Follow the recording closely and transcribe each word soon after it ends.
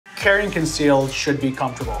Carrying concealed should be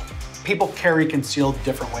comfortable. People carry concealed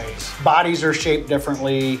different ways. Bodies are shaped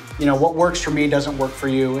differently. You know, what works for me doesn't work for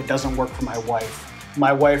you. It doesn't work for my wife.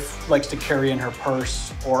 My wife likes to carry in her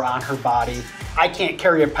purse or on her body. I can't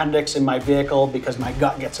carry appendix in my vehicle because my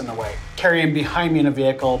gut gets in the way. Carrying behind me in a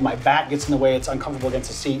vehicle, my back gets in the way, it's uncomfortable against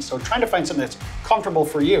the seat. So trying to find something that's comfortable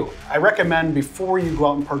for you. I recommend before you go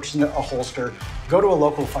out and purchase a holster, go to a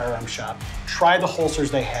local firearm shop, try the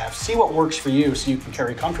holsters they have, see what works for you so you can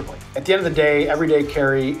carry comfortably. At the end of the day, everyday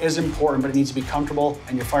carry is important, but it needs to be comfortable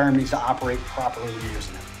and your firearm needs to operate properly when you're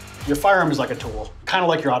using it. Your firearm is like a tool, kind of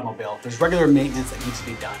like your automobile. There's regular maintenance that needs to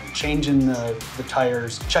be done. Changing the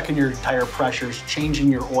tires, checking your tire pressures,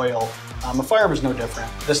 changing your oil. A firearm is no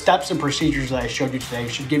different. The steps and procedures that I showed you today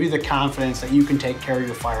should give you the confidence that you can take care of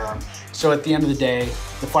your firearm. So at the end of the day,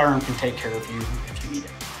 the firearm can take care of you if